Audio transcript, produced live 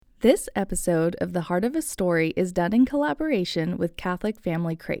This episode of The Heart of a Story is done in collaboration with Catholic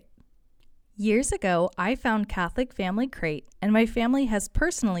Family Crate. Years ago, I found Catholic Family Crate, and my family has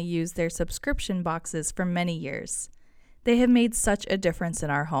personally used their subscription boxes for many years. They have made such a difference in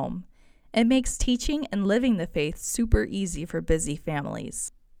our home. It makes teaching and living the faith super easy for busy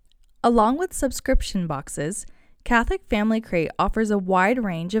families. Along with subscription boxes, Catholic Family Crate offers a wide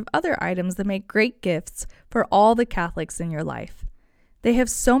range of other items that make great gifts for all the Catholics in your life. They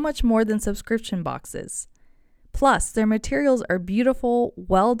have so much more than subscription boxes. Plus, their materials are beautiful,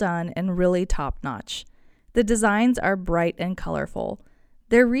 well done, and really top-notch. The designs are bright and colorful.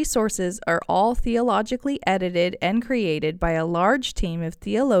 Their resources are all theologically edited and created by a large team of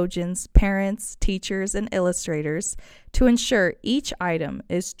theologians, parents, teachers, and illustrators to ensure each item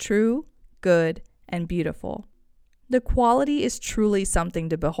is true, good, and beautiful. The quality is truly something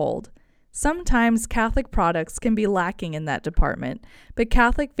to behold. Sometimes Catholic products can be lacking in that department, but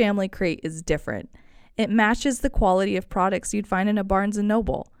Catholic Family Crate is different. It matches the quality of products you'd find in a Barnes &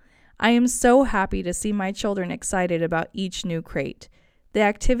 Noble. I am so happy to see my children excited about each new crate. The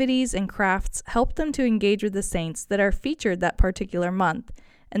activities and crafts help them to engage with the saints that are featured that particular month,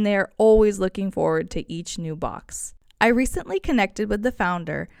 and they are always looking forward to each new box. I recently connected with the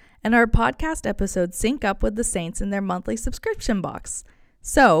founder, and our podcast episodes sync up with the saints in their monthly subscription box.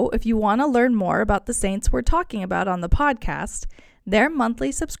 So, if you want to learn more about the saints we're talking about on the podcast, their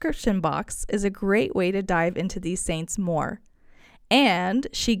monthly subscription box is a great way to dive into these saints more. And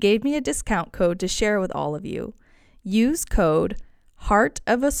she gave me a discount code to share with all of you. Use code Heart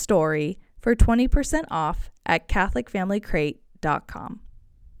of a Story for 20% off at CatholicFamilyCrate.com.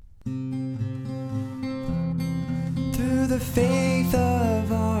 Through the faith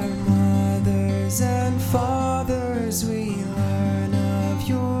of our mothers and fathers, we learn of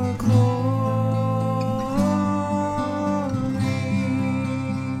your glory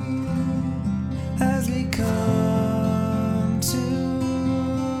as we come to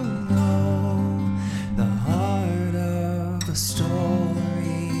know the heart of the story.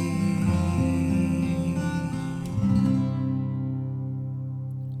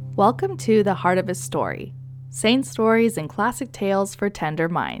 Welcome to The Heart of a Story, Saint Stories and Classic Tales for Tender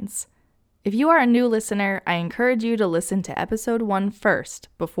Minds. If you are a new listener, I encourage you to listen to episode 1 first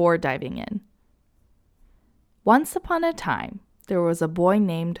before diving in. Once upon a time, there was a boy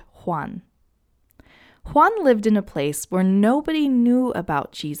named Juan. Juan lived in a place where nobody knew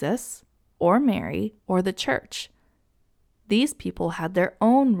about Jesus, or Mary, or the church. These people had their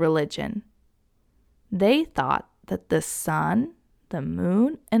own religion. They thought that the sun, the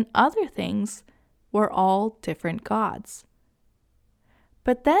moon, and other things were all different gods.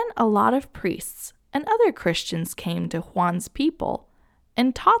 But then a lot of priests and other Christians came to Juan's people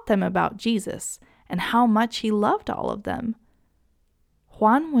and taught them about Jesus and how much he loved all of them.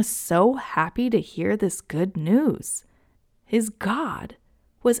 Juan was so happy to hear this good news. His God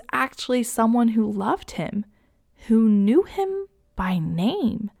was actually someone who loved him, who knew him by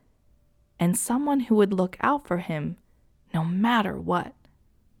name, and someone who would look out for him no matter what.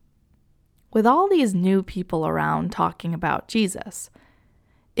 With all these new people around talking about Jesus,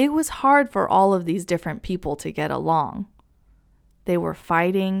 it was hard for all of these different people to get along. They were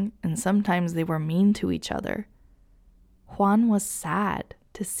fighting, and sometimes they were mean to each other. Juan was sad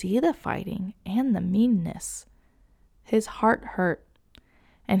to see the fighting and the meanness. His heart hurt,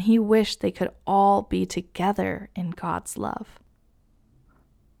 and he wished they could all be together in God's love.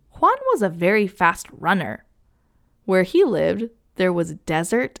 Juan was a very fast runner. Where he lived, there was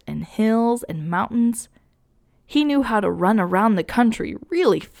desert and hills and mountains. He knew how to run around the country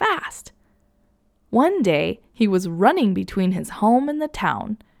really fast. One day, he was running between his home and the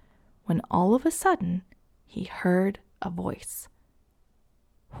town when all of a sudden, he heard a voice.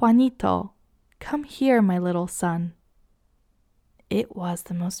 "Juanito, come here, my little son." It was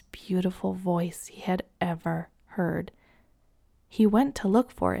the most beautiful voice he had ever heard. He went to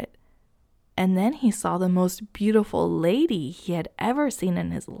look for it, and then he saw the most beautiful lady he had ever seen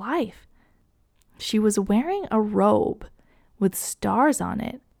in his life. She was wearing a robe with stars on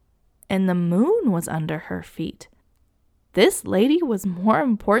it, and the moon was under her feet. This lady was more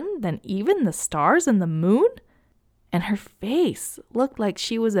important than even the stars and the moon, and her face looked like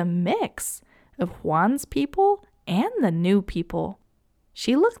she was a mix of Juan's people and the new people.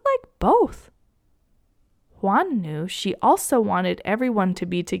 She looked like both. Juan knew she also wanted everyone to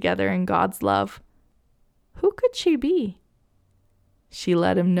be together in God's love. Who could she be? She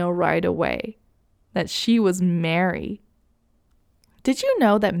let him know right away that she was Mary. Did you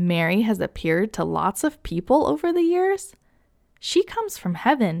know that Mary has appeared to lots of people over the years? She comes from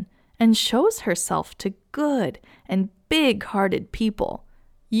heaven and shows herself to good and big-hearted people,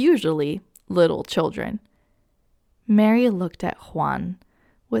 usually little children. Mary looked at Juan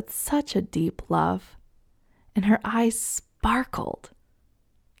with such a deep love, and her eyes sparkled.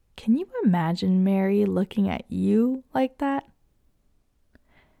 Can you imagine Mary looking at you like that?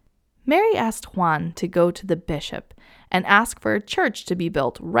 Mary asked Juan to go to the bishop and ask for a church to be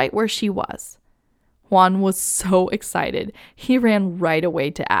built right where she was. Juan was so excited, he ran right away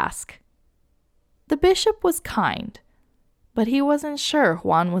to ask. The bishop was kind, but he wasn't sure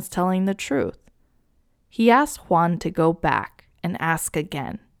Juan was telling the truth. He asked Juan to go back and ask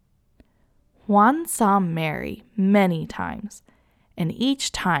again. Juan saw Mary many times, and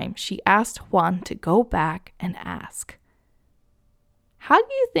each time she asked Juan to go back and ask. How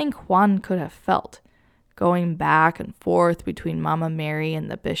do you think Juan could have felt going back and forth between Mama Mary and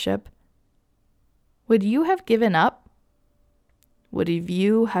the bishop? Would you have given up? Would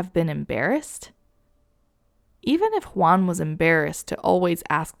you have been embarrassed? Even if Juan was embarrassed to always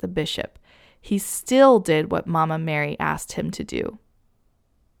ask the bishop, he still did what Mama Mary asked him to do.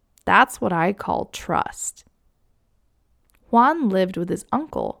 That's what I call trust. Juan lived with his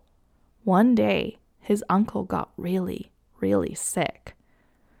uncle. One day, his uncle got really sick.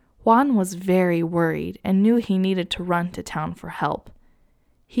 Juan was very worried and knew he needed to run to town for help.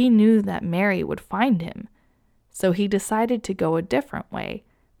 He knew that Mary would find him, so he decided to go a different way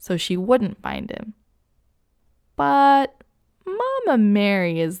so she wouldn't find him. But Mama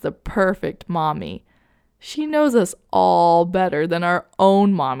Mary is the perfect mommy. She knows us all better than our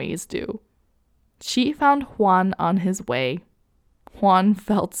own mommies do. She found Juan on his way. Juan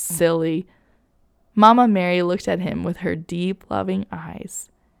felt silly. Mama Mary looked at him with her deep, loving eyes,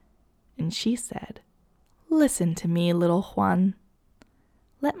 and she said, "Listen to me, little Juan.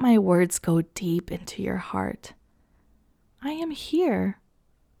 Let my words go deep into your heart. I am here.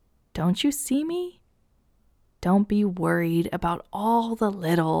 Don't you see me? Don't be worried about all the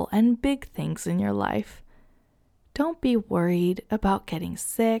little and big things in your life. Don't be worried about getting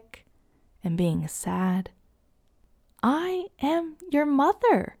sick and being sad. I am your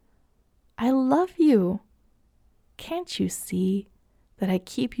mother. I love you. Can't you see that I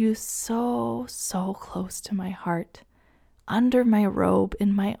keep you so close to my heart, under my robe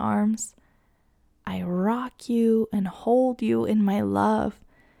in my arms? I rock you and hold you in my love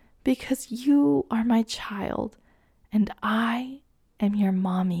because you are my child and I am your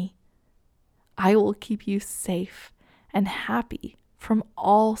mommy. I will keep you safe and happy from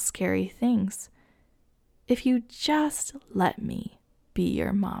all scary things if you just let me be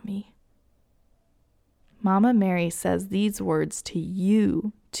your mommy." Mama Mary says these words to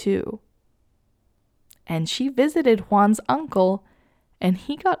you too. And she visited Juan's uncle, and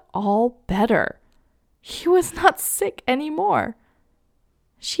he got all better. He was not sick anymore.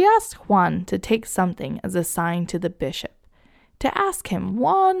 She asked Juan to take something as a sign to the bishop, to ask him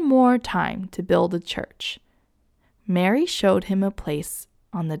one more time to build a church. Mary showed him a place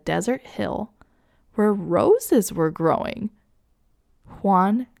on the desert hill where roses were growing.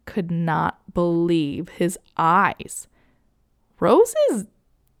 Juan could not believe his eyes. Roses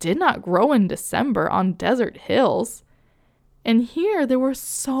did not grow in December on desert hills, and here there were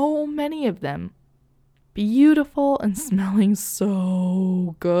so many of them, beautiful and smelling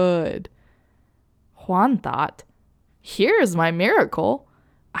so good. Juan thought, "Here's my miracle.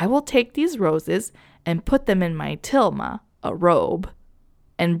 I will take these roses and put them in my tilma, a robe,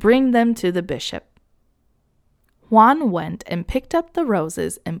 and bring them to the bishop." Juan went and picked up the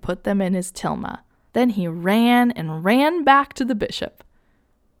roses and put them in his tilma. Then he ran back to the bishop.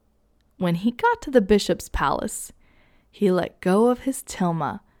 When he got to the bishop's palace, he let go of his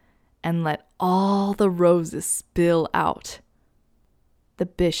tilma and let all the roses spill out. The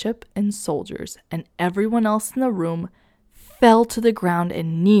bishop and soldiers and everyone else in the room fell to the ground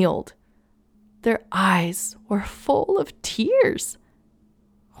and kneeled. Their eyes were full of tears.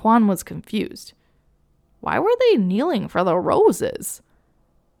 Juan was confused. Why were they kneeling for the roses?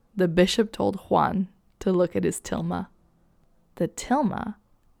 The bishop told Juan to look at his tilma. The tilma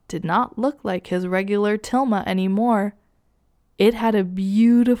did not look like his regular tilma anymore. It had a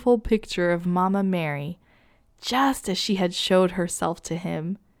beautiful picture of Mama Mary, just as she had showed herself to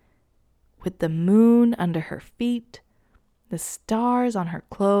him, with the moon under her feet, the stars on her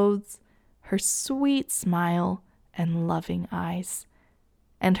clothes, her sweet smile and loving eyes,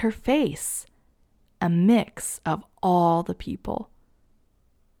 and her face, a mix of all the people.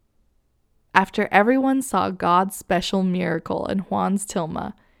 After everyone saw God's special miracle in Juan's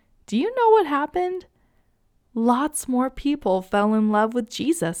tilma, do you know what happened? Lots more people fell in love with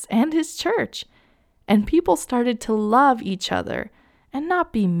Jesus and his church, and people started to love each other and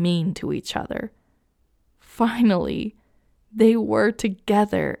not be mean to each other. Finally, They were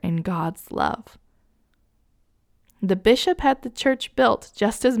together in God's love. The bishop had the church built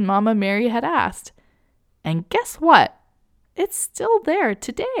just as Mama Mary had asked. And guess what? It's still there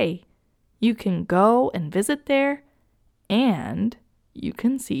today. You can go and visit there, and you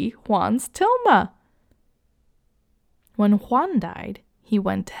can see Juan's tilma. When Juan died, he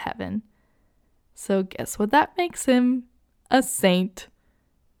went to heaven. So guess what that makes him? A saint.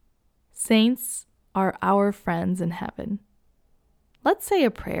 Saints are our friends in heaven. Let's say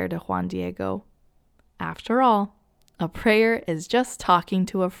a prayer to Juan Diego. After all, a prayer is just talking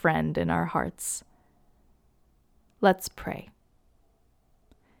to a friend in our hearts. Let's pray.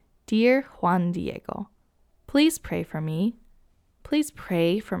 Dear Juan Diego, please pray for me. Please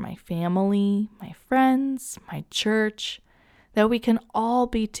pray for my family, my friends, my church, that we can all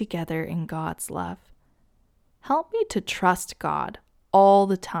be together in God's love. Help me to trust God all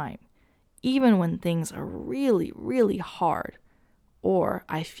the time, even when things are really, really hard or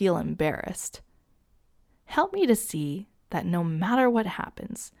I feel embarrassed. Help me to see that no matter what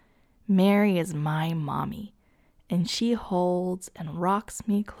happens, Mary is my mommy, and she holds and rocks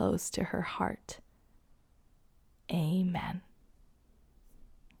me close to her heart. Amen.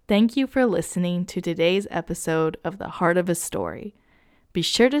 Thank you for listening to today's episode of The Heart of a Story. Be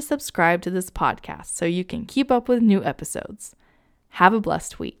sure to subscribe to this podcast so you can keep up with new episodes. Have a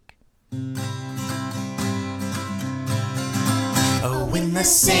blessed week. Oh, when the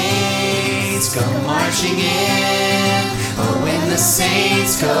saints go marching in. Oh, when the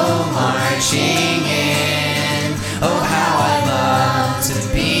saints go marching in. Oh, how I love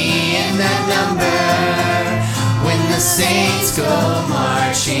to be in that number. When the saints go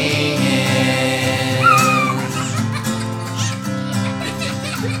marching